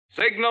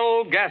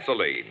Signal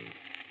gasoline.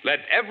 Let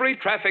every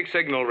traffic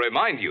signal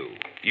remind you,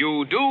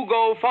 you do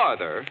go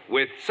farther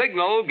with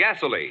Signal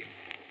gasoline.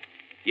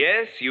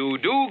 Yes, you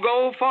do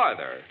go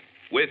farther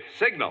with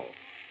Signal.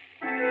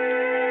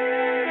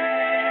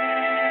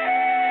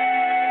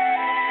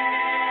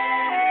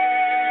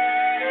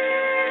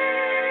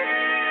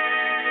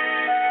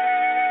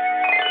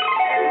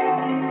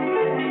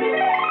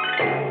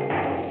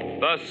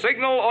 The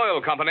Signal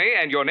Oil Company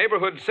and your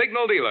neighborhood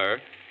signal dealer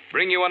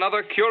bring you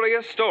another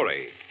curious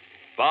story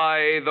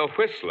by The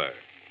Whistler.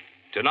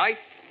 Tonight,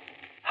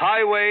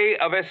 Highway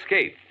of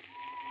Escape.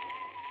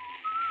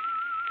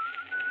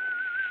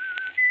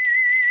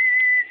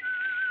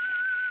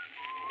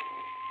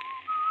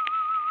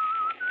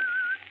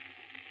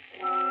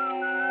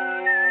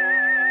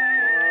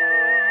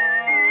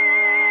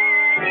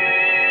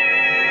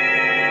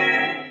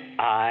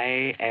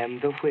 I am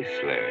the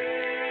Whistler,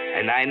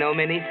 and I know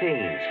many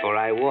things, for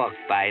I walk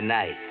by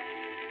night.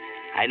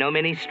 I know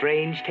many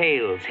strange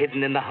tales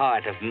hidden in the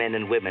heart of men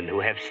and women who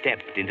have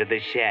stepped into the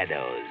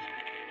shadows.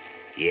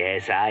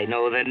 Yes, I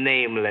know the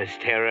nameless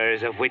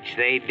terrors of which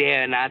they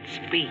dare not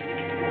speak.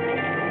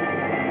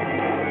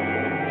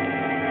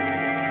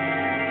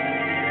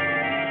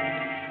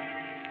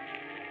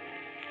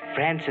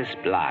 Frances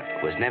Block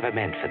was never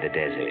meant for the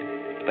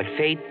desert, but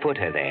fate put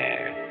her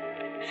there.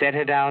 Set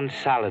her down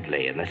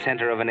solidly in the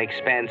center of an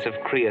expanse of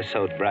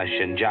creosote brush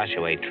and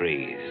joshua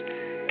trees,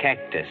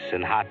 cactus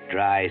and hot,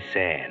 dry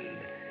sand.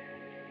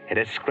 And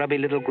a scrubby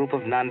little group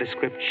of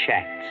nondescript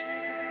shacks,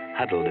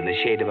 huddled in the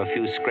shade of a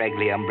few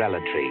scraggly umbrella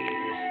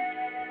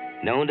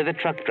trees. Known to the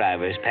truck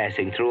drivers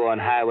passing through on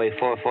Highway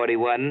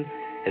 441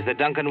 as the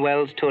Duncan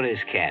Wells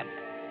Tourist Camp.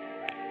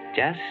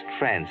 Just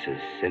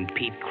Frances and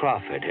Pete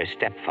Crawford, her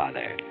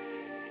stepfather.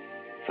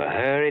 For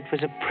her, it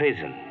was a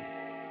prison.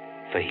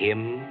 For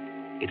him,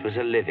 it was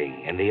a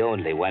living, and the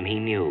only one he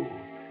knew.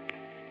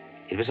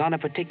 It was on a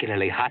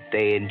particularly hot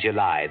day in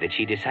July that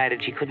she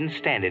decided she couldn't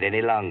stand it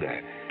any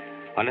longer.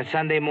 On a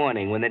Sunday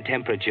morning when the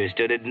temperature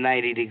stood at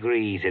 90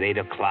 degrees at 8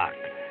 o'clock.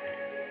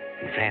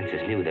 And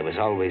Frances knew there was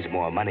always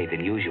more money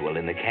than usual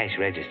in the cash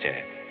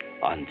register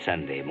on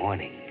Sunday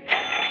morning.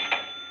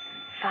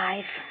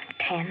 5,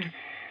 10,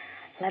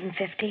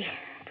 11.50,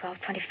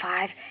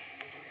 12.25,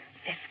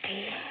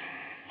 50,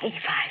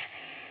 85,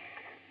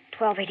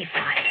 12.85.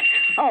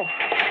 Oh.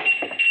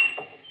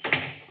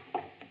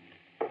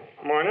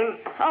 Morning.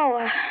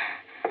 Oh,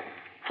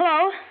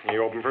 hello?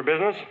 You open for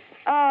business?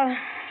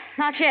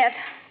 Not yet.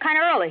 Kind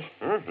of early.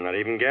 Not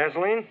even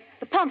gasoline?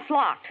 The pump's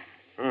locked.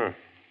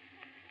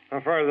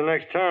 How far is the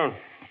next town?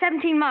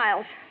 17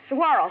 miles.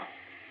 Saguaro.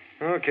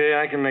 Okay,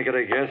 I can make it,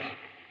 I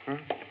guess.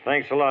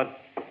 Thanks a lot.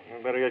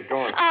 I better get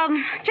going.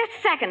 Just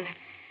a second.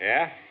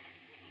 Yeah?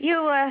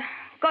 You,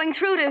 going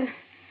through to...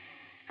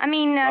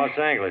 Los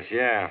Angeles,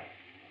 yeah.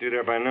 Due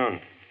there by noon.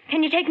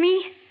 Can you take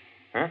me?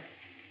 Huh?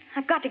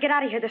 I've got to get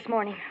out of here this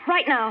morning.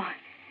 Right now.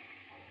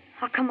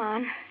 Oh, come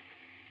on.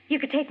 You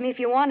could take me if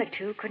you wanted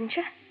to, couldn't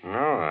you?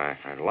 No,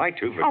 I'd like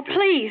to, but... Oh,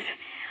 please.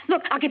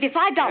 Look, I'll give you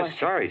 $5. Yeah,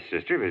 sorry,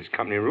 sister. There's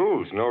company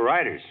rules. No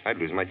riders. I'd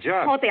lose my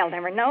job. Oh, they'll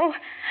never know.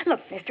 Look,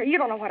 mister, you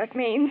don't know what it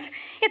means.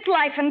 It's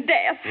life and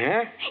death.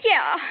 Yeah?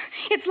 Yeah,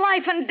 it's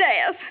life and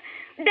death.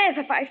 Death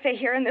if I stay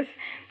here in this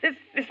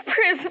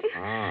prison. Oh.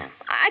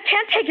 I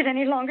can't take it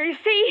any longer, you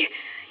see?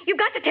 You've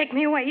got to take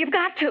me away. You've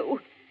got to.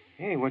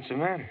 Hey, what's the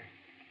matter?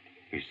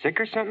 You sick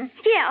or something?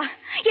 Yeah,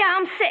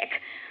 I'm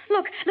sick.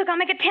 Look, I'll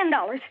make it $10.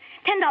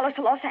 $10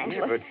 to Los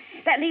Angeles. Yeah, but...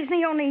 That leaves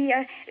me only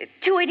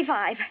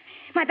 $2.85.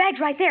 My bag's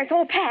right there. It's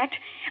all packed.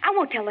 I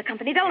won't tell the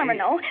company. They'll never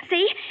know.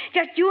 See?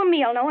 Just you and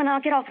me will know, and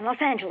I'll get off in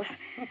Los Angeles.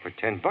 Well, for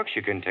 $10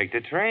 you can take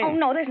the train. Oh,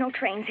 no, there's no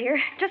trains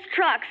here. Just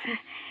trucks.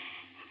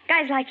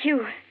 Guys like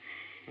you.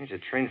 There's a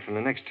train from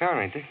the next town,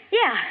 ain't there?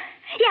 Yeah,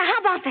 how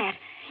about that?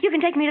 You can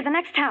take me to the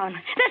next town.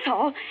 That's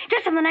all.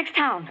 Just from the next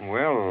town.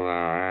 Well,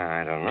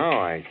 I don't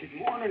know.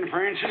 Morning,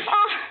 Francis.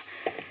 Oh,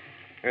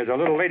 There's a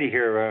little lady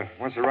here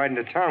wants to ride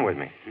into town with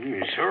me.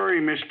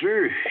 Sorry,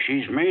 mister.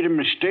 She's made a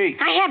mistake.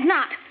 I have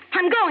not.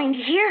 I'm going,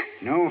 you hear?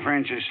 No,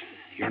 Francis.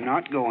 You're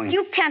not going.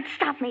 You can't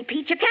stop me,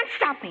 Pete. You can't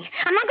stop me.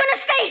 I'm not going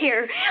to stay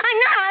here. I'm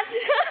not.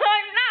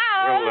 I'm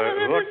not.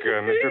 Well, look,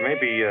 mister,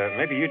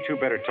 maybe you two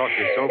better talk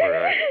this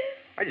over.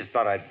 I just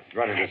thought I'd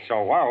run into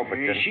so well, but...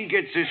 She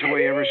gets this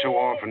way ever so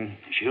often.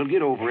 She'll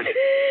get over it.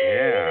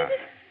 Yeah.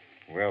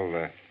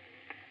 Well,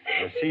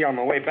 I'll see you on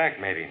my way back,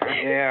 maybe. Huh?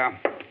 Yeah.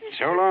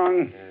 So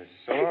long.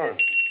 So long.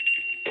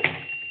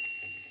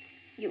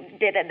 You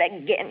did it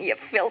again, you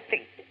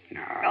filthy...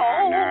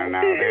 No,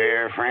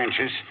 there,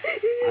 Francis.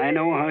 I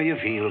know how you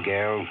feel,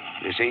 gal.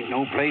 This ain't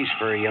no place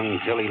for a young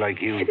filly like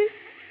you.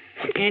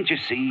 But can't you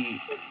see,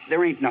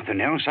 there ain't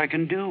nothing else I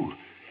can do.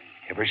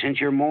 Ever since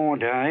your ma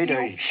died,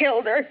 You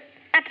killed her.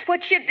 That's what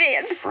you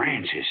did.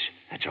 Francis,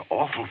 that's an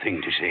awful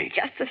thing to say.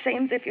 Just the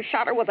same as if you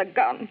shot her with a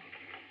gun.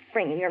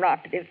 Bringing her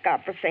out to this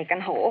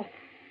godforsaken hole.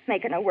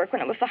 Making her work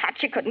when it was so hot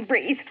she couldn't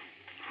breathe.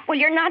 Well,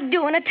 you're not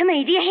doing it to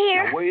me, do you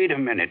hear? Now, wait a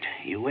minute.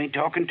 You ain't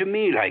talking to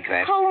me like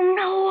that. Oh,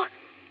 no.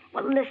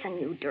 Well, listen,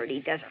 you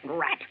dirty desert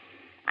rat.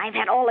 I've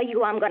had all of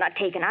you I'm going to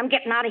take, and I'm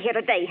getting out of here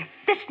today.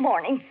 This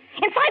morning.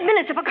 In 5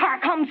 minutes if a car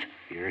comes.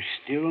 You're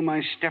still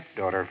my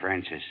stepdaughter,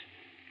 Frances.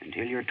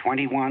 Until you're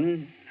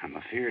 21, I'm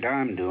afeard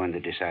I'm doing the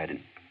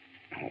deciding.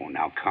 Oh,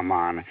 now come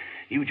on.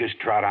 You just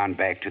trot on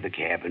back to the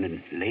cabin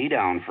and lay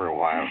down for a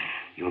while.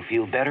 You'll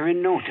feel better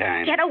in no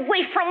time. Get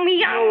away from me.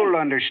 You'll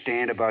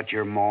understand about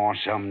your ma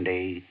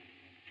someday.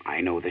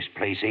 I know this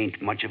place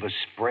ain't much of a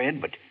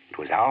spread, but it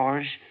was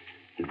ours,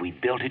 and we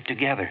built it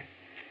together.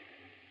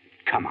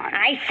 Come on.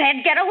 I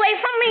said get away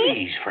from me.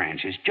 Please,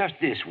 Frances, just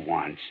this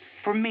once.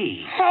 For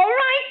me. All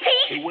right,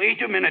 Pete. Hey,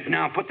 wait a minute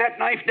now. Put that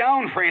knife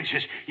down,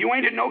 Frances. You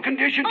ain't in no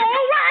condition to... All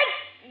right.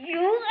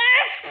 You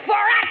asked for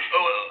it.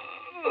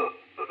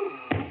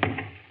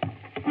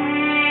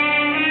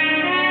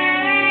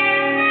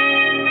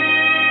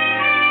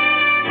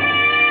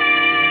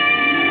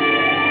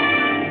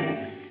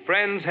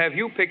 Friends, have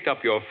you picked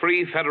up your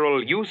free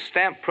federal use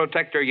stamp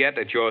protector yet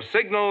at your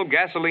Signal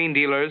gasoline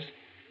dealers?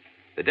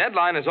 The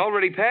deadline has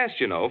already passed,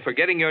 you know, for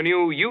getting your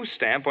new use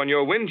stamp on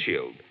your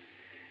windshield.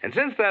 And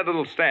since that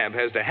little stamp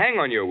has to hang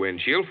on your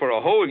windshield for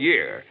a whole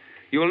year,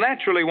 you'll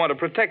naturally want to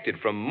protect it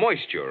from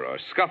moisture or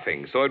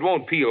scuffing so it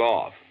won't peel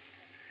off.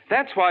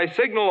 That's why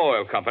Signal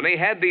Oil Company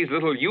had these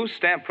little use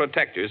stamp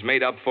protectors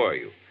made up for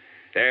you.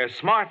 They're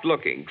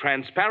smart-looking,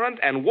 transparent,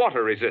 and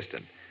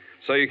water-resistant,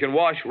 so you can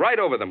wash right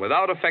over them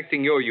without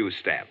affecting your use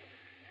stamp.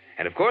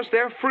 And, of course,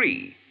 they're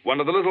free, one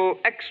of the little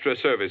extra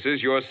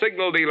services your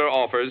Signal dealer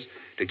offers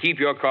to keep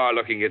your car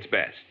looking its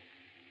best.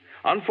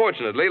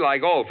 Unfortunately,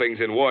 like all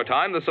things in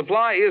wartime, the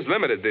supply is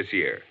limited this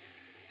year.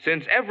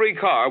 Since every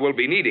car will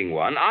be needing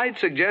one, I'd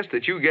suggest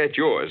that you get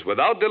yours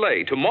without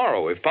delay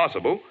tomorrow, if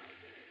possible.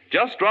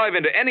 Just drive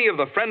into any of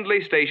the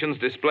friendly stations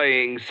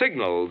displaying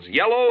Signal's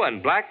yellow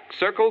and black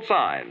circle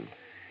sign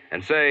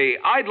and say,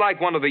 I'd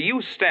like one of the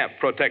use stamp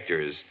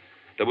protectors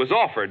that was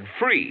offered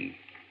free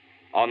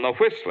on the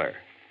Whistler.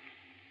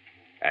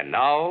 And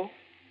now,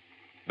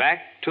 back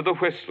to the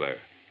Whistler.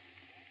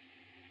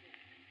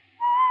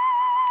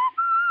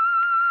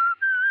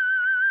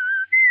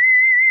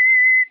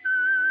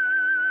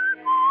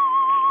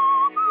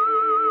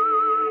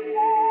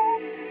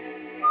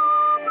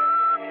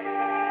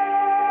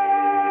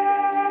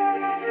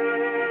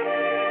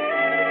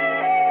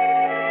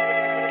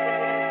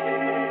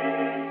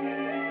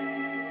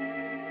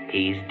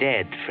 He's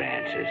dead,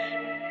 Frances.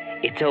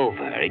 It's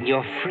over, and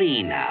you're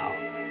free now.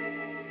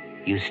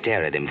 You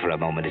stare at him for a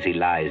moment as he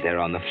lies there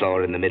on the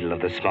floor in the middle of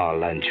the small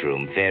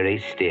lunchroom, very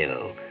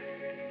still.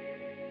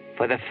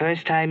 For the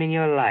first time in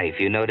your life,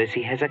 you notice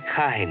he has a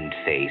kind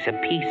face, a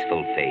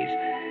peaceful face.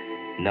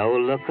 No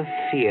look of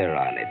fear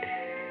on it.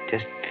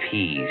 Just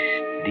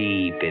peace,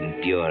 deep,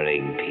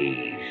 enduring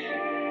peace.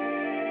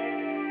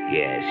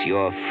 Yes,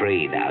 you're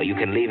free now. You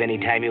can leave any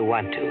time you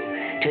want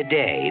to.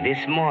 Today,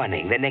 this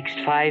morning, the next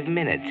 5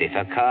 minutes, if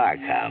a car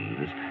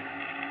comes.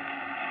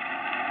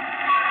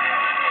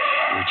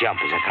 You jump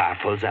as a car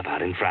pulls up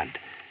out in front.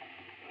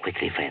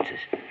 Quickly, Frances.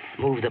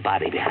 Move the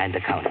body behind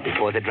the counter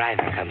before the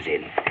driver comes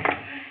in.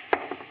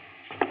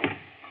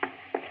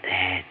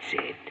 That's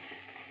it.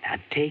 Now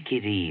take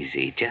it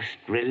easy. Just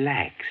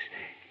relax.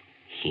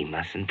 He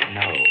mustn't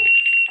know.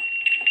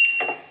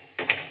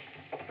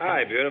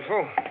 Hi,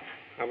 beautiful.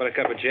 How about a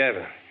cup of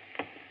Java?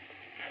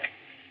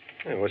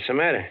 Hey, what's the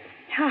matter?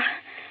 Oh,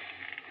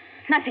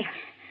 nothing.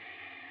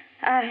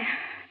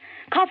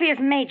 Coffee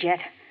isn't made yet.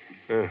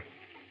 Huh.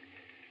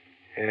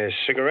 A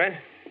cigarette?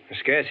 It's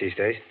scarce these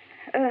days.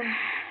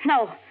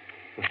 No.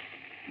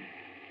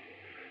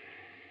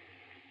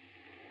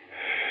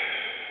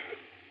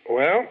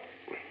 Well?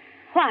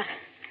 What?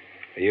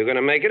 Are you going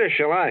to make it, or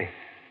shall I?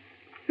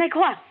 Make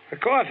what? A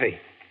coffee.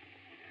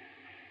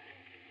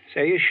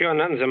 Say, are you sure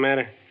nothing's the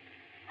matter?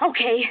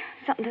 Okay,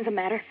 something's the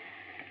matter.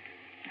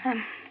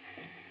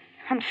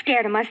 I'm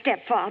scared of my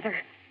stepfather.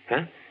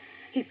 Huh?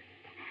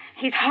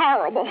 He's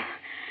horrible.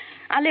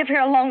 I live here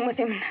alone with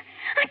him.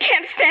 I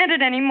can't stand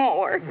it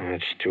anymore.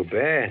 That's too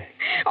bad.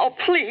 Oh,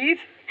 please.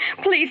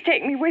 Please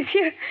take me with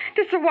you.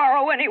 To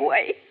Saguaro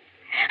anyway.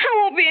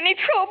 I won't be any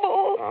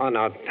trouble. Oh,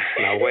 now,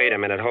 wait a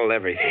minute. Hold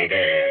everything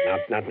there.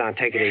 Now,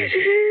 take it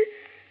easy.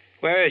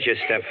 Where is your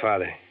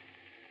stepfather?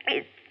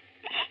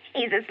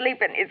 He's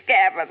asleep in his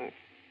cabin.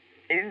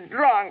 He's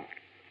drunk.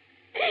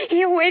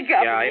 He'll wake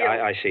up.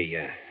 Yeah, I see,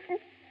 yeah.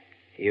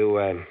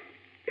 You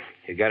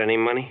got any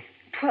money?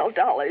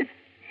 $12.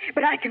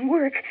 But I can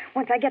work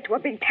once I get to a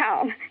big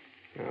town.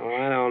 Oh,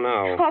 I don't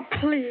know. Oh,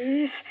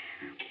 please.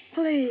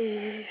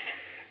 Please.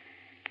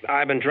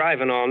 I've been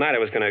driving all night. I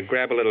was going to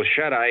grab a little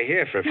shut-eye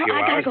here for a few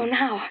hours. I gotta go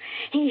now.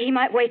 He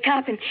might wake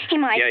up and he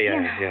might...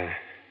 Yeah.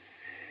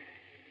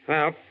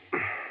 Well,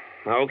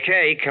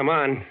 okay, come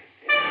on.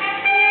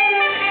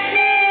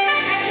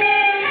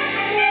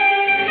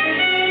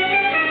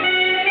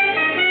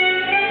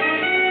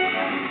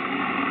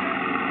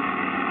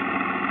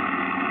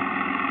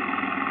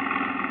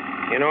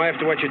 You know,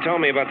 after what you told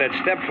me about that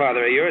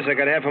stepfather of yours, I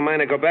got half a mind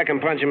to go back and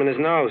punch him in his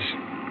nose.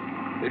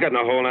 He's got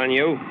no hold on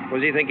you. What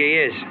does he think he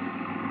is?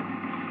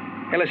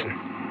 Hey, listen.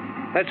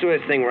 Let's do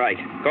this thing right.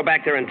 Go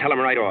back there and tell him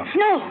right off.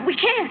 No, we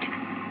can't.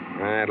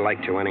 I'd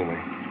like to anyway.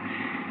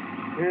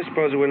 I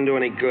suppose it wouldn't do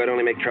any good,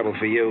 only make trouble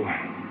for you.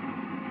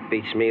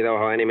 Beats me, though,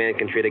 how any man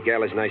can treat a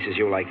gal as nice as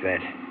you like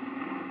that.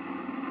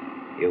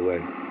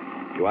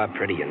 You are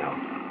pretty, you know.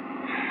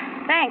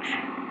 Thanks.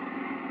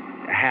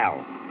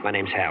 Hal. My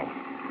name's Hal.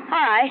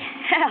 Hi,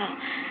 Hal.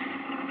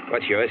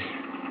 What's yours?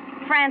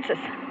 Francis.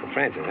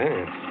 Francis,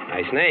 huh?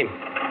 Nice name.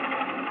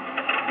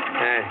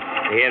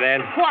 You hear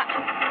that? What?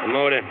 The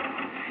motor.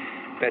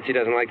 Betsy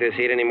doesn't like this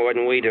heat any more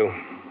than we do.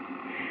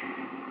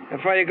 How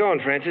far are you going,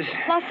 Francis?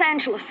 Los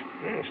Angeles.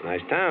 Oh, it's a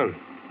nice town.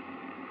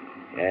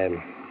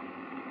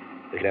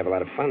 We could have a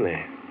lot of fun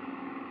there.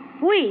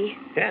 We?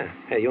 Yeah,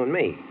 hey, you and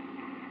me.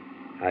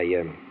 I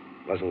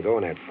wasn't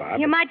going that far.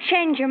 You might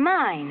change your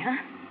mind, huh?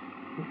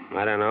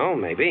 I don't know,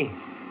 maybe.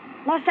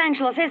 Los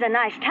Angeles is a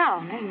nice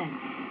town, isn't it?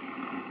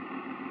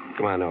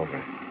 Come on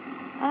over.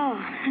 Oh.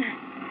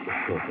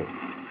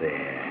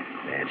 There,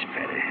 that's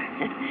better.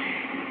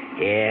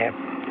 Yeah,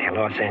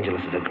 Los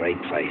Angeles is a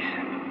great place.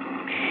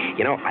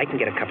 You know, I can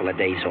get a couple of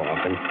days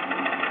off and...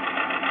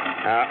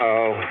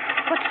 Uh-oh.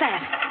 What's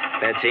that?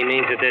 Betsy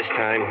means it this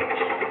time.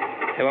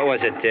 Hey, what was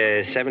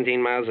it,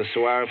 17 miles of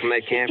Saguaro from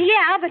that camp?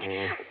 Yeah, but...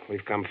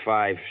 We've come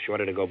 5,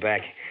 shorter to go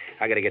back.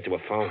 I gotta get to a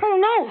phone. Oh,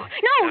 no.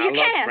 No, you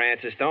look, can't.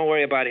 Francis, don't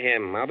worry about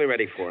him. I'll be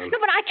ready for him. No,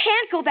 but I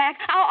can't go back.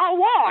 I'll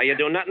walk. Now, you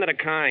do nothing of the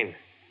kind.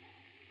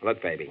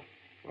 Look, baby,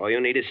 all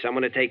you need is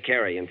someone to take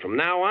care of you. And from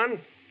now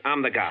on,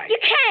 I'm the guy. You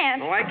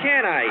can't. Oh, why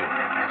can't I?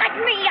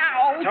 Let me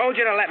out. Told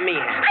you to let me.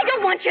 I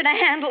don't want you to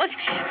handle it.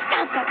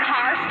 Stop the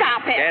car.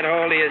 Stop it. Get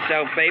hold of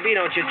yourself, baby.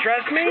 Don't you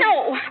trust me?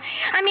 No.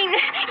 I mean,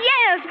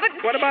 yes, but...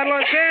 What about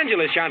Los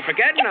Angeles? You aren't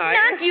forgetting, are you?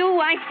 It's not you,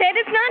 I said.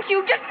 It's not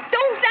you. Just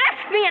don't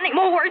ask me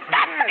anymore.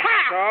 Stop the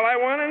That's car. all I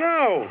want to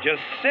know.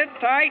 Just sit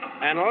tight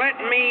and let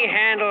me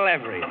handle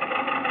everything.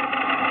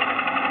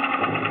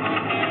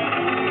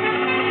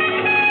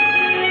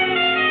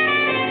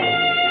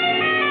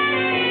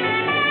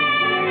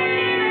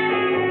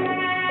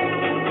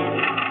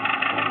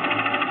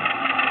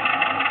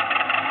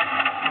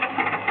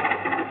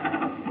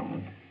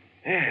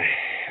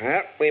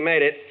 Well, we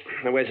made it.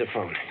 Now, where's the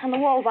phone? On the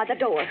wall by the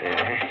door.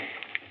 Yeah.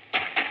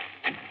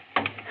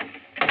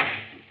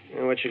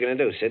 Well, what you gonna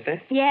do? Sit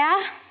there? Yeah?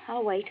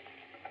 I'll wait.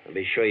 I'll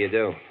be sure you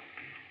do.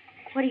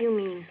 What do you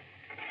mean?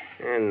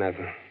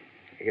 Nothing.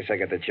 I guess I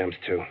got the jumps,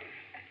 too.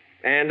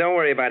 And don't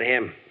worry about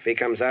him. If he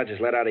comes out, just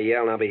let out a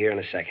yell, and I'll be here in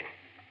a second.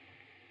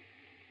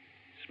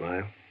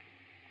 Smile.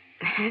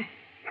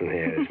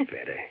 There's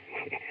better.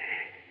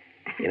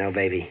 You know,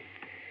 baby,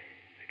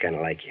 I kind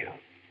of like you.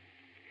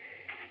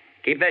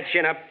 Keep that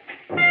chin up.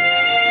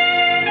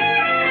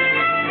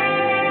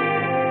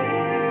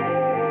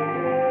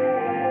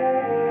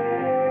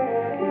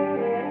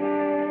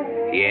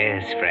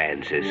 Yes,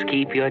 Francis,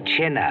 keep your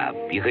chin up.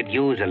 You could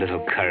use a little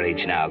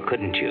courage now,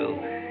 couldn't you?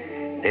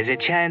 There's a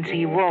chance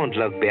he won't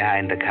look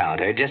behind the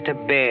counter, just a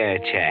bare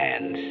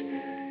chance.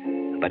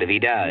 But if he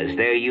does,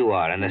 there you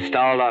are in a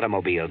stalled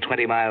automobile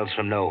 20 miles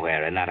from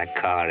nowhere and not a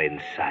car in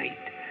sight.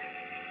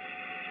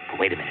 But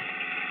wait a minute.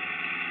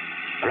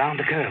 Around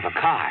the curve, a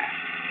car.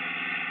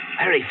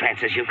 Hurry,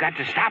 Francis, you've got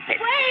to stop it.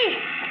 Wait!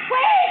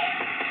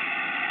 Wait!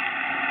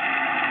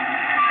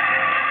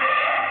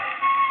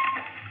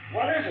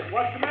 What is it?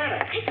 What's the matter?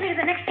 Take me to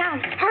the next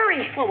town.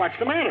 Hurry. Well, what's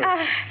the matter?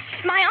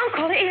 My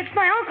uncle. It's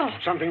my uncle.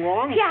 Something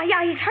wrong? Yeah,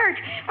 he's hurt.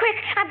 Quick,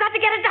 I've got to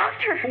get a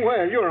doctor.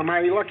 Well, you're a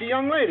mighty lucky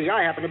young lady.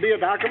 I happen to be a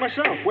doctor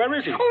myself. Where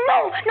is he?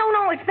 Oh,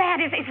 no, it's bad.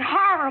 It's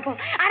horrible.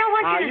 I don't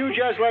want Now, you to... you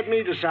just let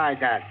me decide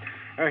that.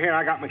 Here,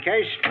 I got my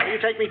case. You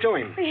take me to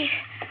him.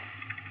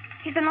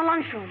 He's in the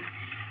lunchroom.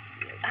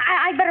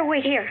 I'd better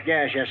wait here.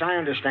 Yes, I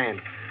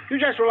understand. You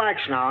just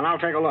relax now, and I'll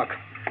take a look.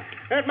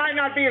 It might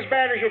not be as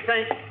bad as you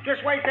think.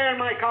 Just wait there in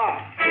my car.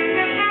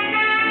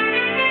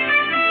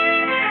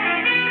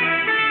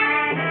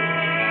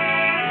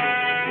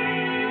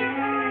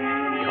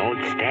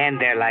 Don't stand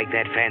there like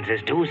that,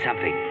 Francis. Do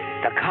something.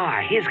 The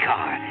car, his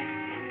car.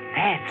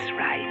 That's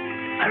right.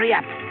 Hurry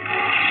up.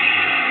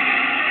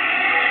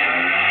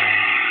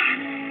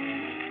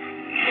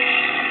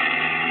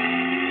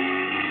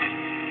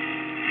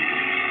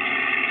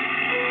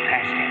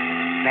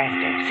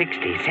 Faster.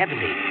 60,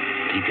 70.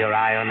 Keep your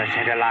eye on the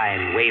center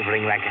line,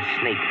 wavering like a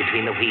snake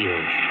between the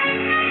wheels.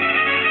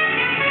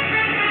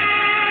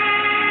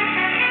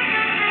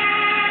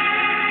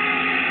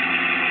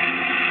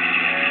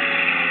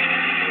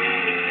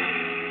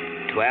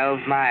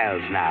 12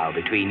 miles now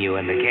between you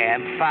and the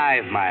camp.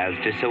 5 miles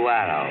to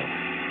Saguaro.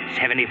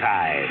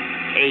 75,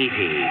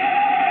 80.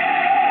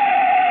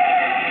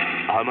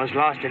 Almost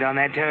lost it on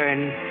that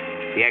turn.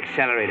 The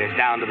accelerator's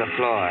down to the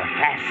floor.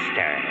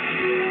 Faster.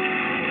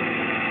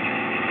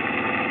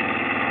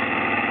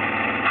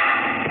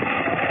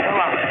 Go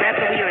on, grab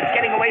the wheel. It's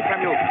getting away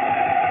from you.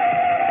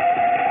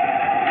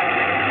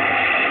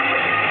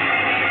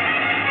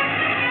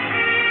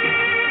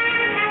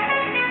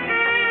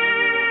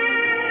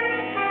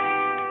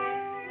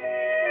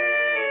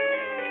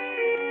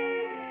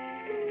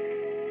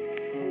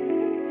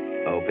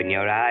 Open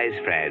your eyes,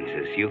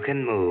 Francis. You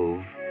can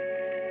move.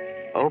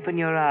 Open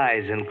your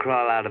eyes and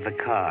crawl out of the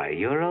car.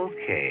 You're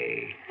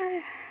okay.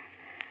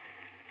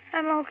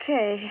 I'm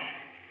okay.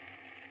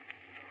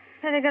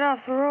 Better get off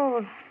the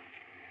road.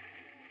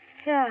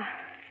 Yeah.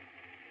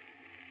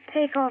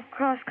 Take off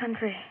cross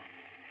country.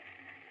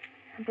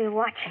 I'll be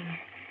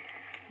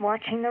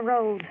watching the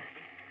road.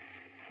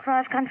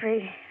 Cross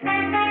country.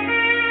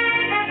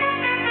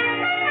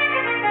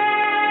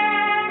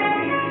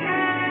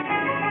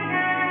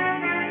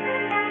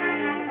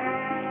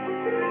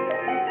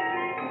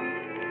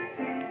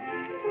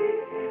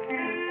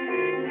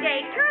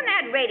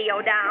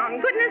 Radio down.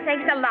 Goodness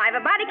sakes alive,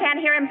 a body can't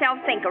hear himself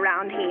think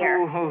around here.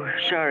 Oh,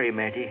 sorry,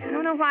 Matty. I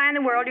don't know why in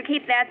the world you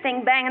keep that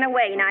thing banging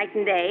away night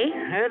and day.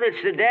 Well,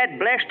 it's the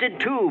dad-blasted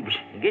tubes.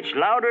 It gets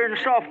louder and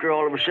softer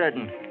all of a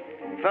sudden.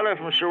 Fella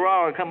from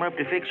Sarawak coming up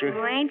to fix her.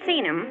 Well, I ain't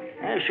seen him.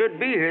 I should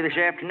be here this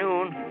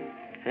afternoon.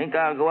 Think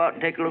I'll go out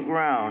and take a look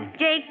around.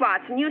 Jake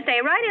Watson, you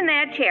stay right in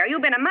that chair.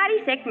 You've been a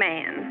mighty sick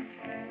man.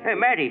 Hey,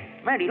 Matty,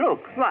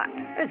 look. What?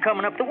 They're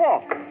coming up the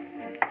walk.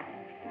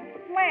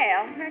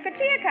 Well, where could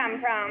she have come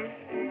from?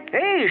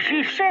 Hey,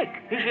 she's sick.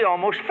 She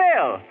almost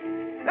fell.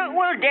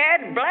 Well,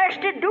 Dad,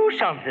 blasted, do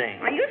something.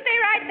 Well, you stay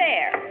right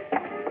there.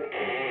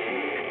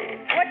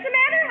 What's the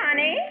matter,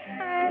 honey?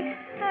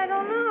 I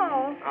don't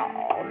know.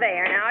 Oh,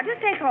 there now. Just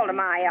take hold of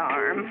my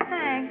arm.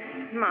 Thanks.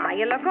 Ma,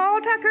 you look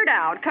all tuckered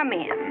out. Come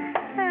in.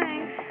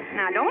 Thanks.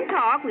 Now, don't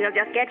talk. We'll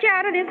just get you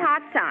out of this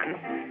hot sun.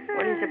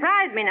 Wouldn't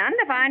surprise me none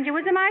to find you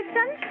was a mite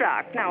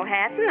sunstruck. No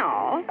hat and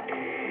all.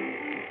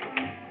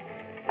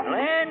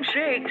 Land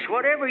sakes,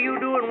 whatever you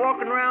doing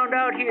walking around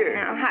out here?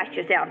 Now, hush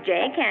yourself,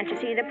 Jake. Can't you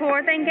see the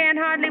poor thing can't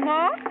hardly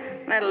walk?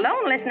 Let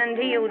alone listening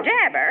to you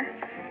jabber.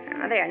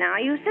 Now, there, now,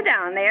 you sit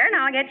down there, and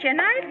I'll get you a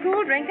nice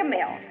cool drink of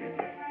milk.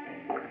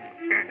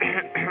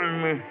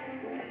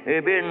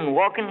 You been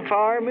walking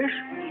far, miss?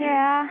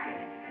 Yeah.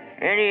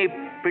 Any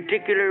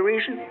particular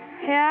reason?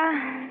 Yeah.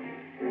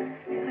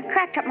 I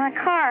cracked up my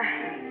car.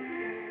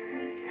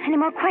 Any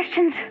more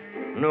questions?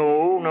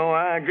 No,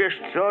 I just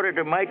thought it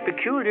might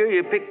peculiar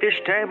you picked this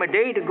time of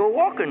day to go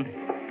walking.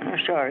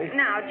 Sorry.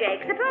 Now,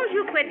 Jake, suppose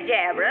you quit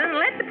jabbering and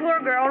let the poor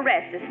girl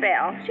rest a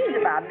spell. She's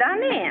about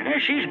done in.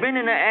 She's been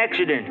in an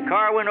accident.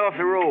 Car went off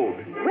the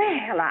road.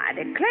 Well, I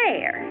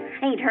declare.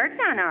 Ain't hurt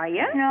none, are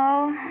you?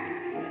 No.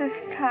 Just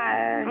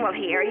tired. Well,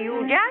 here,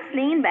 you just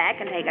lean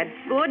back and take a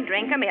good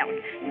drink of milk.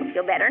 You'll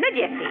feel better in a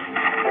jiffy.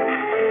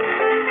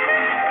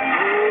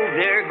 Oh,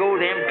 there go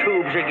them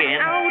tubes again.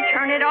 Oh,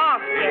 turn it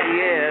off, Jake.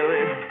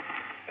 Yeah.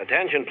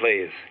 Attention,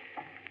 please.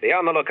 Be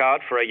on the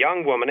lookout for a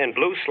young woman in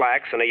blue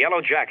slacks and a yellow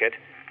jacket,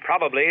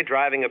 probably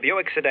driving a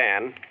Buick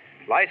sedan,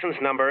 license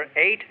number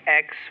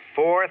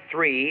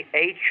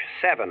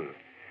 8X43H7.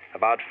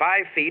 About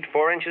 5 feet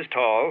 4 inches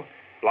tall,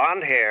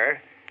 blonde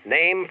hair,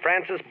 name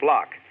Frances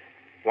Block.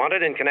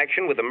 Wanted in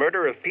connection with the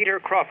murder of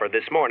Peter Crawford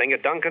this morning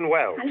at Duncan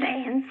Wells.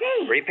 Land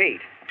sakes.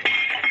 Repeat.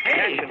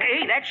 Hey,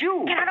 that's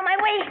you. Get out of my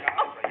way.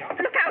 Oh,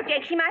 look out,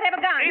 Jake. She might have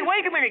a gun. Hey,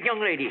 wait a minute,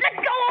 young lady. Let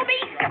go of me.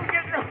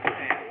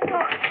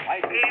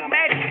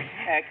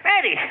 Hey,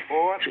 Maddie.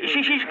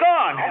 She's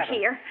gone. Oh,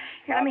 here,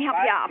 let me help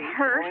you up.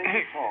 Hurt?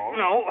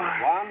 No.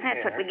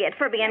 That's what we get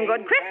for being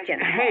good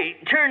Christians. Hey,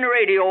 turn the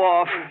radio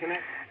off.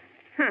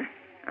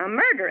 A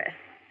murderess.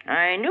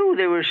 I knew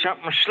there was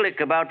something slick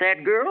about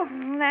that girl.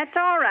 Well, that's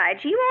all right.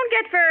 She won't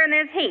get fur in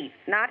this heat.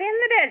 Not in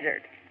the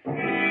desert.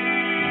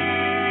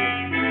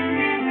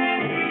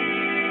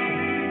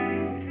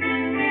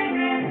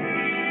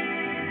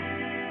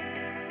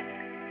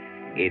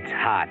 It's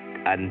hot,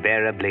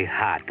 unbearably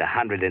hot,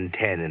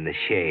 110 in the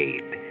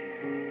shade.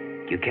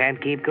 You can't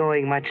keep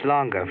going much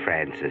longer,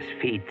 Francis.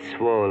 Feet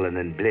swollen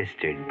and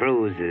blistered,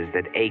 bruises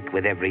that ache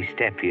with every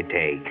step you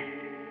take.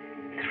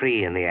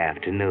 3 in the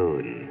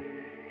afternoon.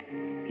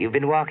 You've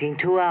been walking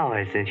 2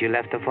 hours since you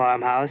left the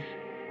farmhouse.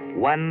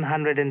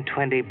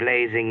 120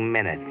 blazing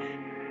minutes.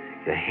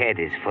 Your head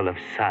is full of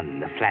sun.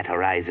 The flat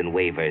horizon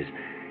wavers.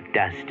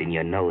 Dust in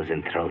your nose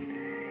and throat.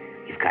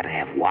 You've got to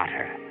have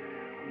water.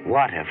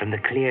 Water from the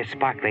clear,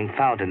 sparkling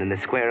fountain in the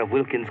square of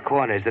Wilkins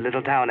Corners, the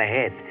little town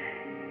ahead.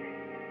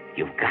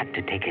 You've got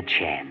to take a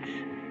chance.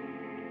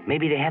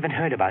 Maybe they haven't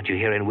heard about you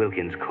here in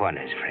Wilkins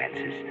Corners,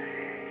 Francis.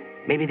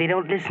 Maybe they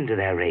don't listen to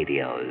their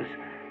radios.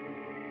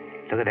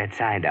 Look at that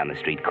sign down the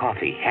street.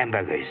 Coffee,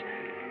 hamburgers.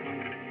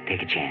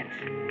 Take a chance.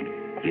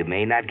 You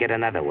may not get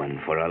another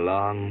one for a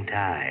long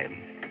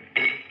time.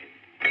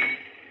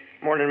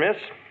 Morning, miss.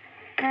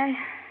 I'd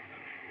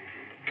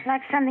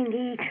like something to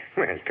eat.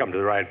 Well, it's come to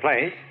the right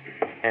place.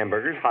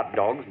 Hamburgers, hot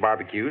dogs,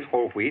 barbecues,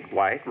 whole wheat,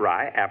 white,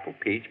 rye, apple,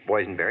 peach,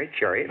 boysenberry,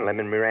 cherry, and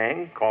lemon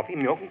meringue, coffee,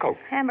 milk, and Coke.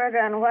 Hamburger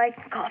and white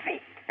coffee.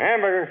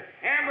 Hamburger.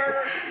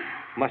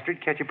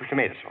 Mustard, ketchup, or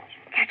tomato sauce.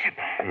 Ketchup.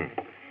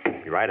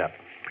 Be right up.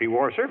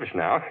 Pre-war service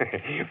now.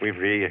 We've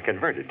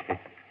reconverted.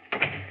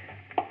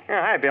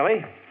 Hi,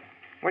 Billy.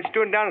 What you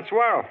doing down at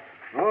Swirl?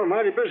 Oh,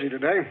 mighty busy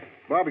today.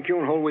 Barbecue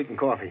and whole wheat and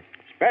coffee.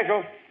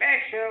 Special.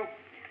 Special.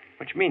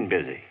 What you mean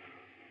busy?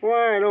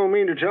 Why, I don't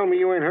mean to tell me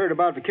you ain't heard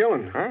about the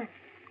killing. Huh?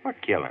 What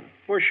killing?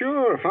 Well,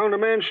 sure. Found a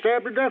man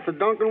stabbed to death at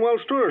Duncan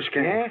Wells Tourist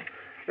Camp. Yeah?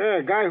 Yeah,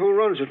 a guy who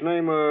runs it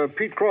named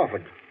Pete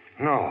Crawford.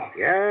 No.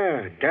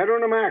 Yeah, deader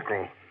than a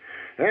mackerel.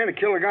 And the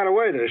killer got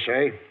away, they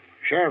say.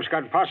 Sheriff's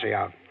got posse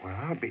out. Well,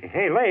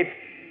 Hey, Leif,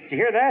 did you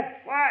hear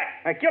that? What?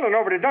 I killed him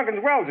over to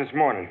Duncan's Wells this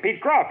morning,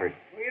 Pete Crawford.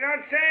 Well, you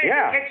don't say.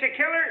 Yeah. You catch the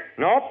killer?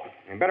 Nope.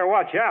 You better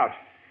watch out.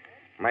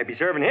 Might be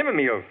serving him a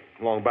meal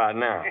long about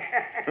now.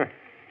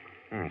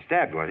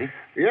 Stabbed, was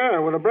he? Yeah,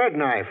 with a bread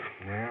knife.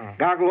 Yeah.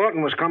 Doc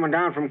Lawton was coming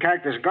down from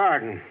Cactus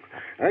Garden.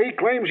 He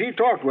claims he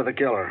talked with the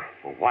killer.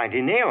 Well, why'd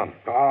he nail him?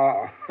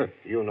 Oh,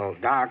 you know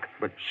Doc,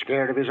 but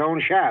scared of his own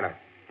shadow.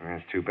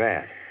 That's too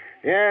bad.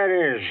 Yeah, it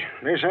is.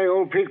 They say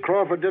old Pete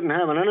Crawford didn't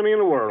have an enemy in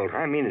the world.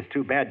 I mean, it's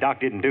too bad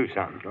Doc didn't do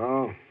something.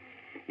 Oh.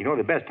 You know,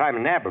 the best time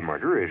to nab a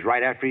murderer is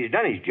right after he's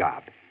done his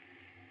job.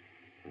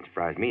 It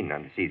surprised me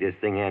none to see this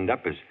thing end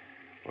up as,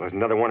 well, as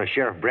another one of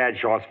Sheriff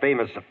Bradshaw's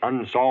famous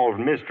unsolved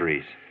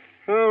mysteries.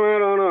 Well, I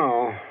don't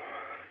know.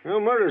 You know,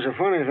 murder's a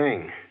funny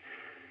thing.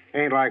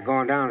 Ain't like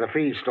going down to the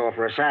feed store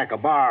for a sack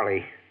of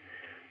barley.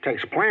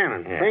 Takes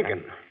planning,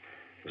 thinking.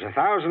 There's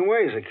 1,000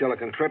 ways a killer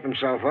can trip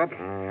himself up.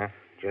 Yeah.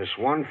 Just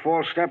one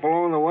false step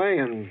along the way,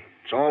 and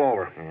it's all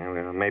over. Yeah,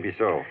 well, maybe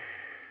so.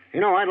 You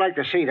know, I'd like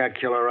to see that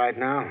killer right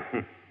now.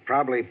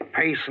 Probably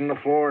pacing the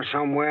floor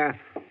somewhere,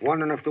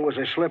 wondering if there was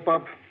a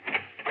slip-up.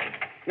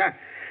 Nah,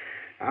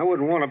 I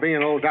wouldn't want to be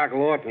in old Doc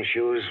Lawton's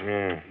shoes,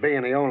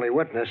 being the only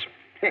witness.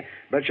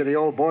 Bet you the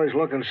old boy's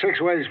looking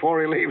 6 ways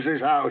before he leaves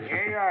his house.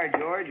 Here you are,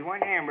 George.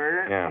 One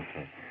hamburger.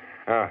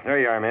 Yeah. There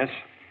you are, miss.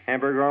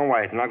 Hamburger on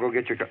white, and I'll go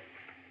get your...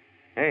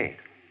 Hey.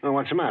 Oh,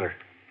 what's the matter?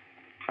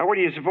 Where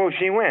do you suppose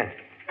she went?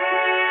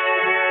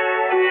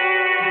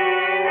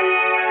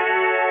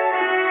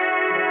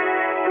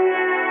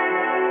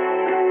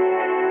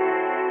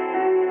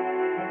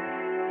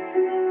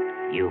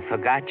 You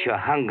forgot your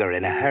hunger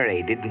in a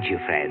hurry, didn't you,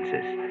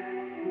 Francis?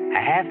 A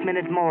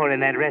half-minute more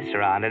in that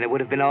restaurant and it would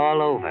have been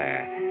all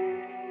over.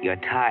 You're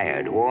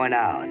tired, worn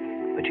out,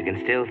 but you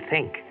can still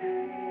think.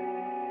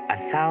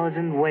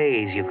 1,000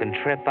 ways you can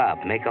trip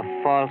up, make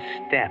a false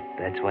step.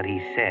 That's what he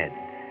said.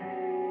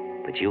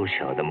 But you'll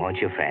show them, won't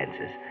you,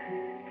 Francis?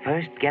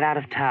 First, get out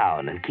of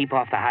town and keep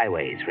off the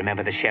highways.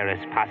 Remember the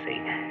sheriff's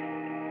posse.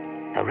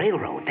 The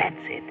railroad, that's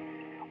it.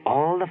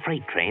 All the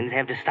freight trains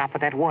have to stop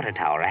at that water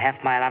tower a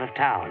half-mile out of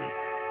town.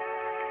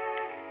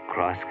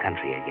 Cross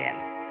country again.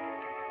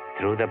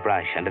 Through the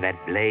brush under that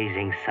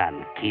blazing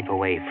sun. Keep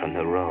away from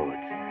the roads.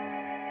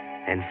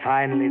 Then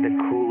finally the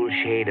cool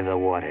shade of the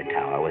water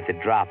tower with the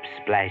drops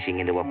splashing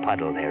into a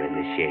puddle there in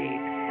the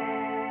shade.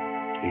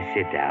 You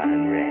sit down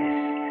and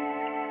rest.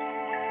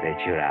 Let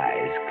your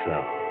eyes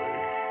close.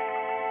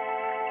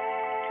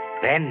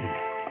 Then...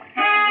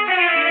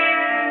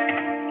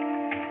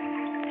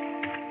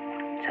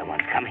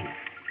 someone's coming.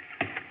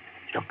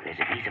 Look, there's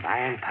a piece of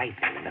iron pipe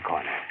there in the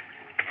corner.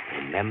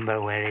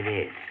 Remember where it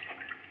is.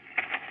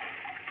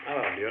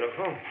 Oh,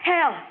 beautiful.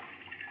 Hal,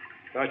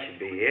 Thought you'd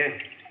be here.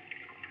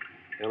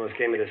 You almost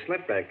gave me the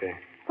slip back there.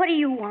 what do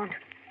you want?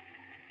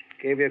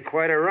 Gave you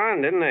quite a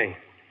run, didn't I?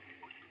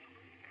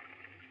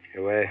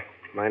 You,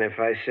 mind if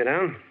I sit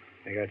down?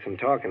 I got some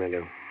talking to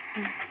do.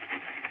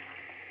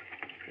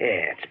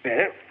 Yeah, it's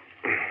better.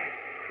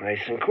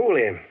 Nice and cool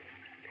here.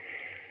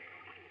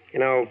 You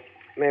know,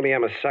 maybe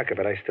I'm a sucker,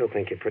 but I still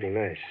think you're pretty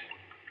nice.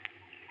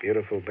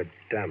 Beautiful, but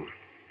dumb.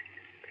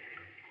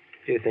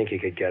 Do you think you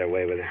could get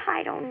away with it?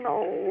 I don't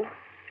know.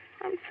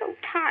 I'm so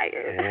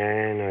tired.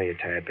 I know you're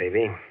tired,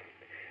 baby.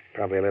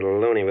 Probably a little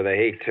loony with the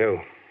heat, too.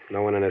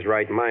 No one in his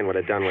right mind would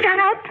have done what Shut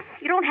you... up!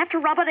 You don't have to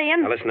rub it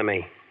in. Now, listen to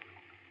me.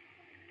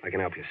 I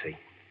can help you, see.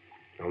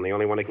 I'm the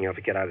only one who can help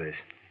you get out of this.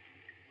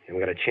 And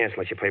we got a chance to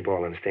let you play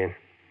ball, understand?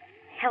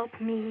 Help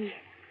me.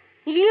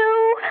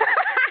 You?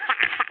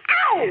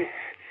 Ow!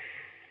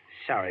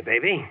 Sorry,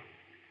 baby.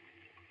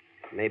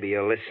 Maybe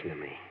you'll listen to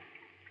me.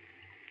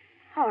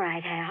 All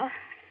right, Hal.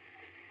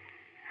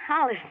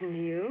 I'll listen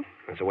to you.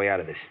 There's a way out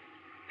of this.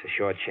 It's a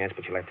short chance,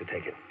 but you'll have to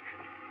take it.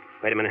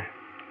 Wait a minute.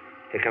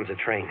 Here comes a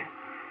train.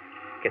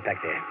 Get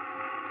back there.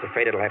 It's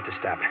afraid it'll have to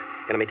stop. Here,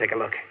 let me take a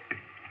look.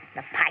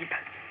 The pipe.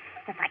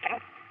 If I can...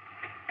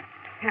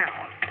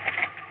 Now.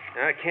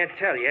 I can't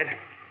tell yet.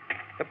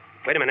 Oh,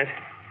 wait a minute.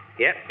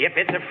 Yep,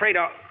 it's afraid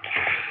of...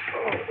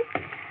 Oh.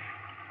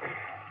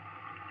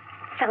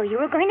 So you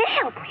were going to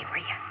help me, were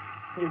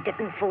you? You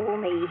didn't fool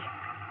me.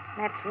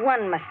 That's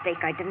one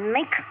mistake I didn't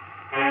make.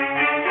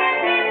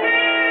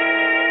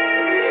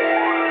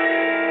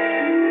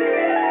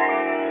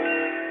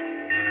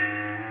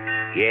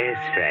 Yes,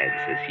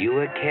 Francis, you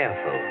were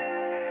careful.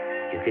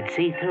 You could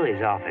see through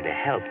his offer to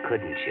help,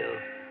 couldn't you?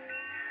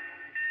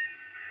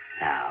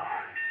 Now,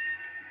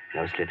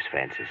 no slips,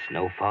 Francis.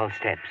 No false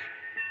steps.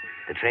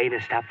 The train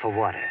is stopped for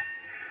water.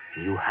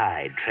 You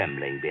hide,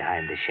 trembling,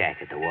 behind the shack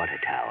at the water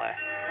tower.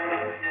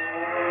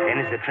 Then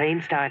as the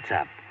train starts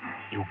up,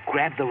 you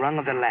grab the rung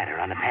of the ladder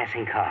on a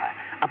passing car,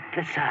 up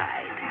the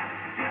side.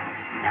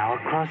 Now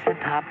across the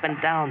top and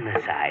down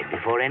the side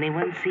before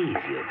anyone sees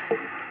you.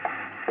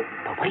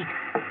 But wait.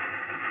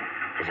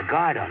 There's a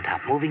guard on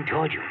top moving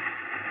toward you.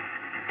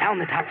 Down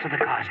the tops of the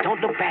cars.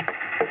 Don't look back.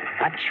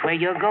 Watch where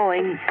you're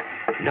going.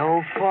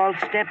 No false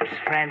steps,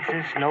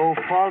 Francis. No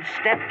false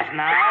steps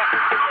now.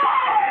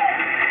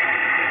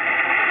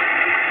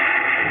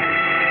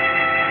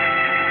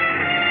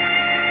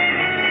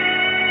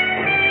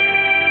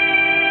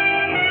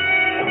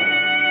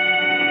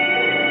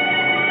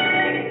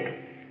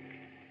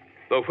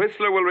 The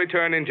Whistler will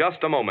return in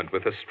just a moment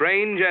with a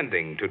strange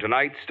ending to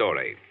tonight's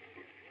story.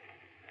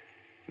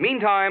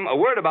 Meantime, a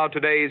word about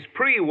today's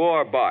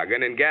pre-war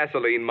bargain in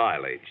gasoline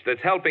mileage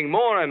that's helping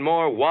more and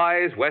more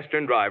wise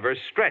Western drivers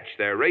stretch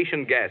their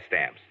ration gas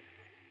stamps.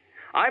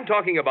 I'm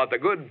talking about the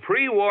good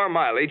pre-war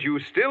mileage you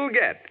still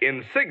get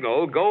in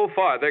Signal Go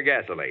Farther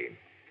gasoline.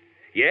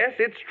 Yes,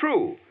 it's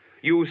true.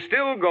 You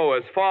still go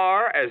as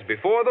far as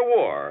before the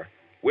war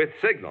with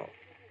Signal.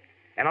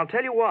 And I'll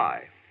tell you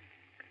why.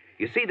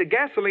 You see, the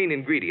gasoline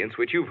ingredients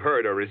which you've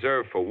heard are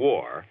reserved for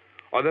war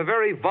are the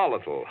very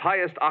volatile,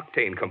 highest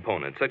octane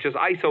components, such as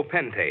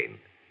isopentane.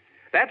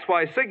 That's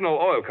why Signal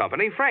Oil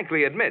Company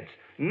frankly admits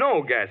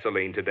no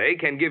gasoline today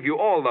can give you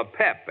all the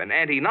pep and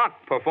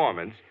anti-knock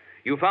performance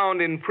you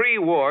found in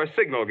pre-war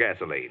Signal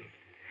gasoline,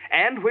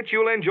 and which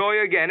you'll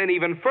enjoy again in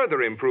even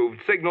further improved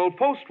Signal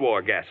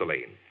post-war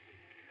gasoline.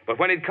 But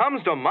when it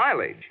comes to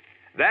mileage,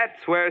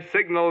 that's where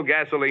Signal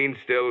gasoline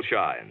still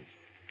shines.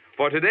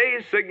 For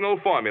today's Signal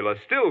formula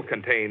still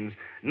contains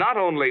not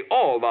only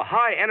all the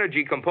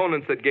high-energy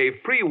components that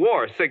gave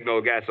pre-war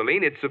Signal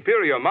gasoline its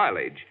superior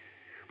mileage,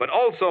 but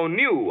also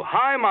new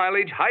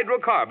high-mileage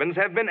hydrocarbons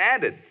have been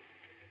added.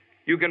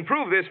 You can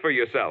prove this for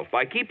yourself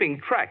by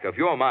keeping track of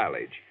your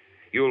mileage.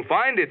 You'll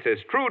find it's as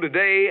true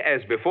today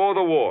as before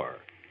the war.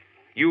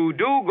 You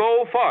do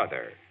go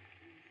farther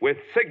with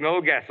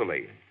Signal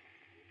gasoline.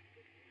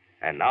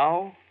 And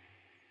now,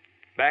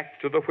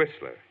 back to the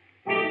Whistler.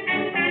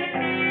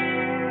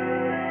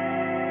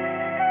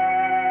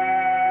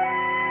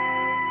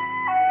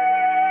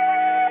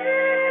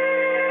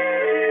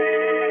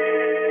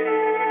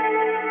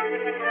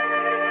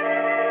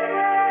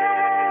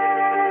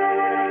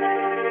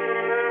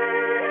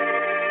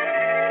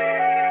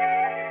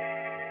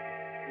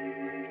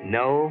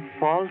 No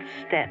false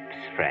steps,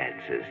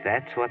 Francis.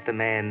 That's what the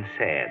man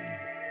said.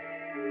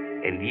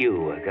 And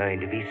you are going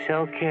to be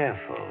so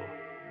careful.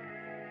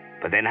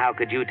 But then how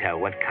could you tell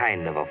what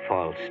kind of a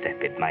false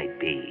step it might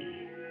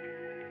be?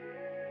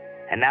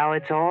 And now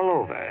it's all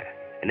over,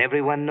 and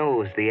everyone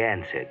knows the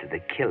answer to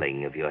the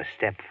killing of your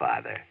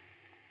stepfather.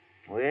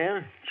 Well,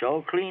 it's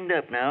all cleaned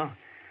up now.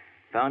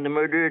 Found the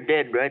murderer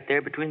dead right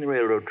there between the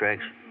railroad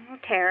tracks. Oh,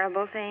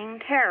 terrible thing,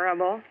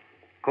 terrible.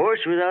 Of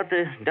course, without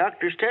the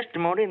doctor's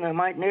testimony, they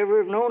might never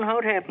have known how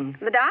it happened.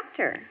 The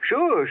doctor?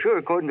 Sure,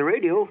 according to the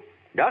radio.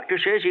 Doctor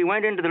says he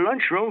went into the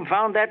lunchroom and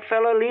found that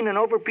fella leaning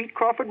over Pete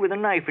Crawford with a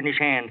knife in his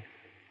hand.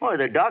 Why,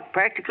 the doc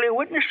practically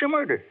witnessed the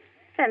murder.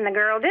 Then the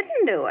girl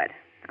didn't do it.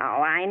 Oh,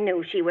 I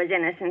knew she was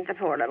innocent, the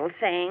poor little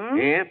thing.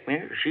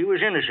 Yep, she was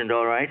innocent,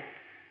 all right.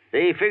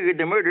 They figured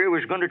the murderer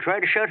was going to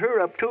try to shut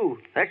her up, too.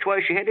 That's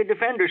why she had to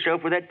defend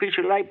herself with that piece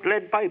of light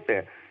lead pipe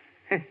there.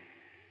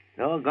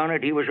 Doggone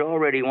it, he was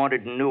already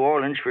wanted in New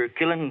Orleans for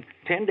killing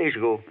 10 days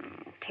ago.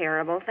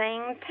 Terrible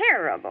thing,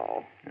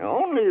 terrible.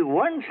 Only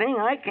one thing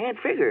I can't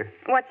figure.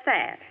 What's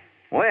that?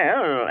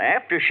 Well,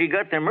 after she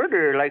got the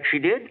murderer like she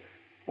did,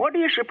 what do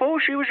you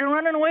suppose she was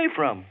running away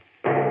from?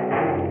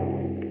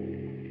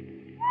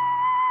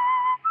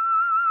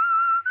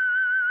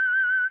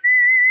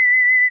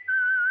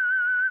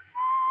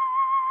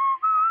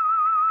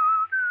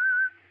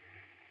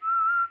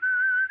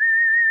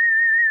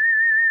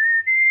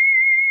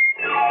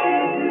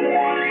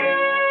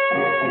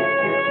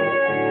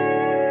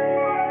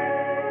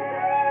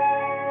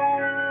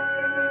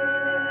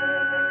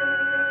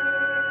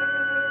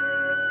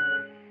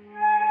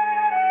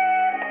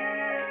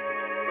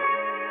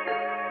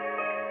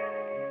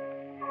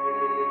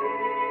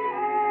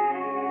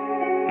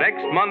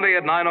 Next Monday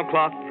at 9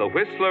 o'clock, The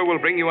Whistler will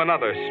bring you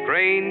another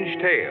strange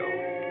tale.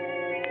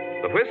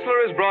 The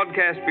Whistler is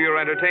broadcast for your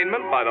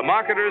entertainment by the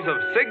marketers of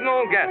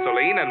Signal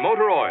gasoline and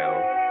motor oil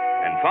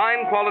and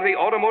fine quality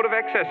automotive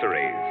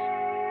accessories,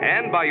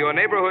 and by your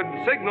neighborhood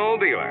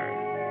Signal dealer.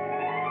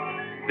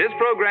 This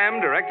program,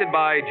 directed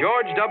by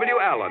George W.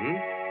 Allen,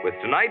 with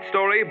tonight's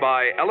story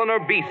by Eleanor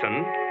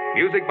Beeson,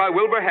 music by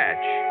Wilbur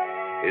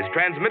Hatch, is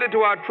transmitted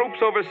to our troops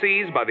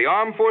overseas by the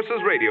Armed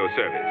Forces Radio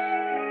Service.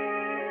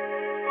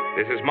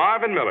 This is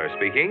Marvin Miller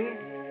speaking,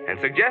 and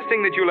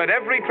suggesting that you let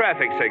every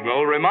traffic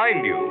signal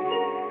remind you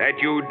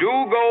that you do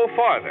go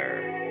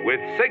farther with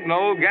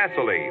Signal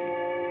gasoline.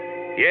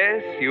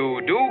 Yes, you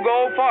do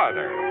go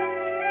farther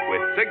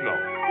with Signal.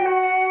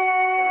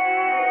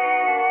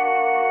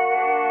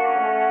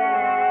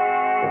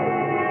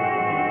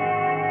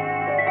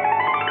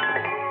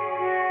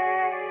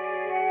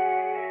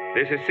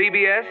 This is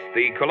CBS,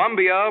 the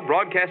Columbia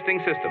Broadcasting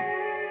System.